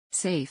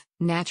Safe,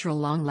 natural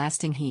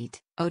long-lasting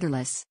heat,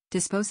 odorless,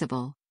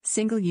 disposable,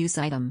 single-use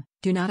item,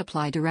 do not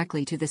apply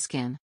directly to the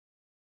skin.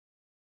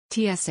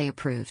 TSA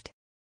Approved.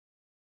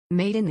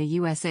 Made in the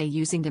USA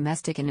using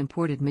domestic and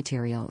imported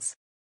materials.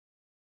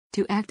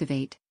 To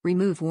activate,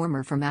 remove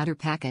warmer from outer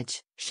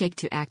package, shake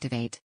to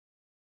activate.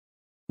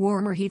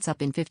 Warmer heats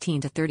up in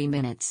 15 to 30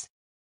 minutes.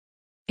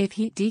 If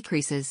heat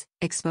decreases,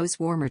 expose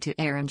warmer to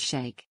air and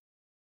shake.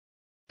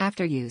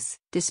 After use,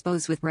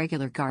 dispose with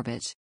regular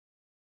garbage.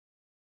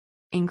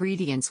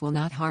 Ingredients will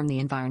not harm the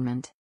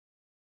environment.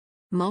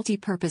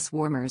 Multi-purpose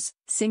warmers,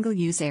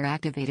 single-use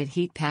air-activated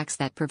heat packs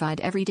that provide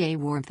everyday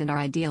warmth and are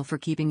ideal for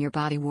keeping your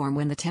body warm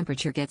when the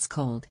temperature gets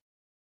cold.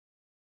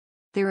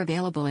 They're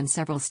available in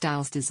several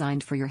styles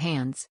designed for your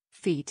hands,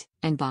 feet,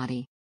 and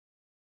body.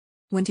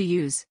 When to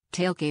use: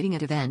 tailgating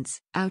at events,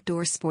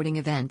 outdoor sporting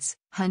events,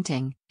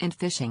 hunting and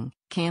fishing,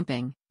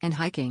 camping and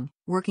hiking,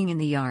 working in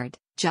the yard,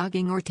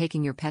 jogging or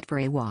taking your pet for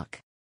a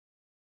walk.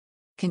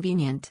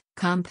 Convenient,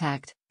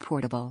 compact,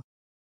 portable.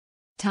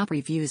 Top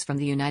reviews from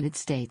the United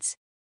States.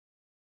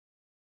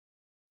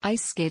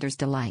 Ice skater's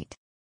delight.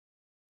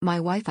 My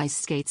wife ice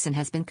skates and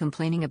has been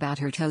complaining about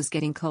her toes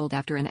getting cold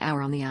after an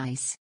hour on the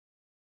ice.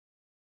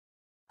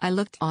 I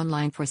looked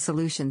online for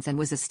solutions and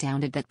was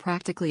astounded that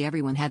practically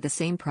everyone had the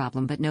same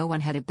problem, but no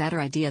one had a better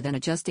idea than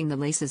adjusting the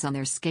laces on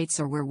their skates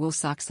or wear wool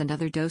socks and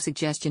other dough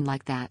suggestion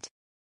like that.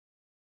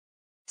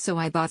 So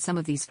I bought some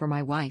of these for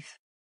my wife.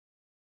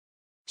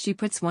 She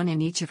puts one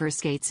in each of her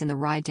skates in the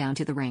ride down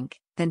to the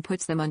rink, then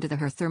puts them under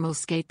her thermal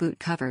skate boot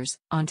covers,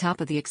 on top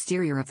of the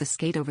exterior of the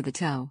skate over the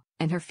toe,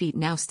 and her feet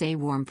now stay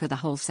warm for the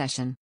whole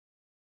session.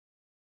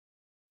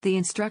 The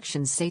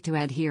instructions say to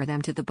adhere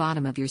them to the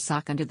bottom of your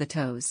sock under the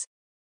toes.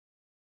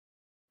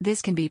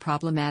 This can be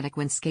problematic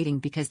when skating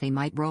because they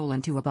might roll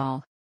into a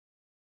ball.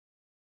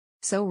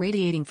 So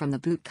radiating from the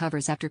boot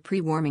covers after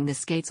pre-warming the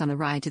skates on the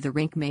ride to the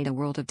rink made a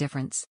world of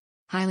difference.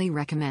 Highly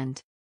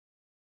recommend.